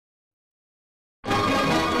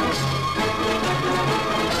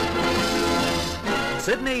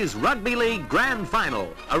Sydney's Rugby League Grand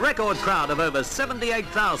Final, a record crowd of over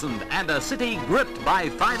 78,000 and a city gripped by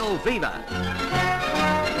final fever.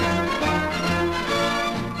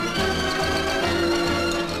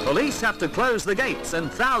 Police have to close the gates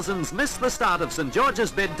and thousands miss the start of St George's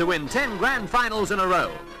bid to win 10 grand finals in a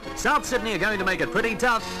row. South Sydney are going to make it pretty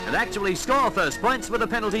tough and actually score first points with a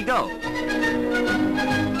penalty goal.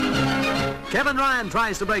 Kevin Ryan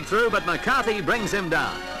tries to break through, but McCarthy brings him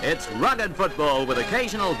down. It's rugged football with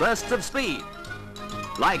occasional bursts of speed.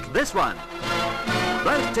 Like this one.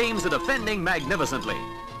 Both teams are defending magnificently.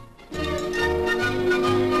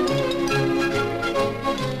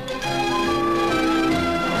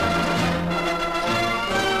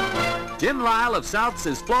 Jim Lisle of Souths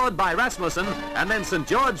is floored by Rasmussen, and then St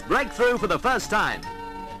George break through for the first time.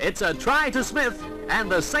 It's a try to Smith,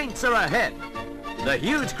 and the Saints are ahead. The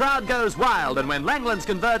huge crowd goes wild, and when Langlands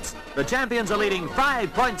converts, the champions are leading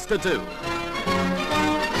 5 points to 2.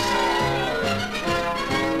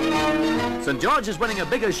 St George is winning a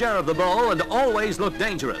bigger share of the ball and always look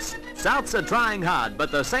dangerous. Souths are trying hard,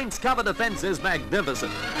 but the Saints' cover defense is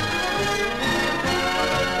magnificent.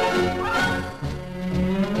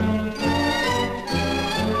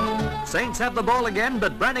 Saints have the ball again,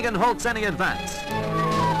 but Brannigan halts any advance.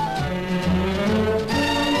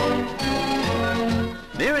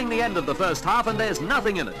 Nearing the end of the first half, and there's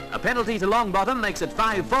nothing in it. A penalty to Longbottom makes it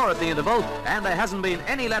 5-4 at the interval, and there hasn't been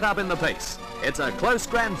any let-up in the pace. It's a close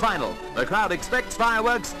grand final. The crowd expects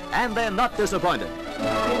fireworks, and they're not disappointed.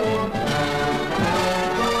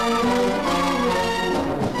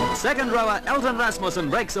 Second rower Elton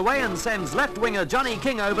Rasmussen breaks away and sends left winger Johnny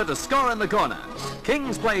King over to score in the corner.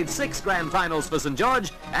 King's played 6 grand finals for St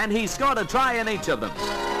George, and he scored a try in each of them.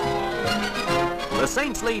 The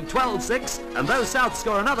Saints lead 12-6, and though South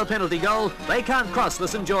score another penalty goal, they can't cross the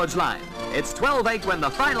St George line. It's 12-8 when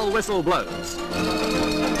the final whistle blows.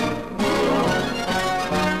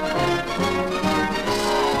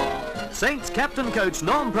 Saints captain coach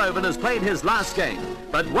Norm Provan has played his last game,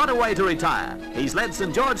 but what a way to retire. He's led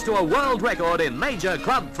St George to a world record in major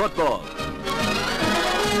club football.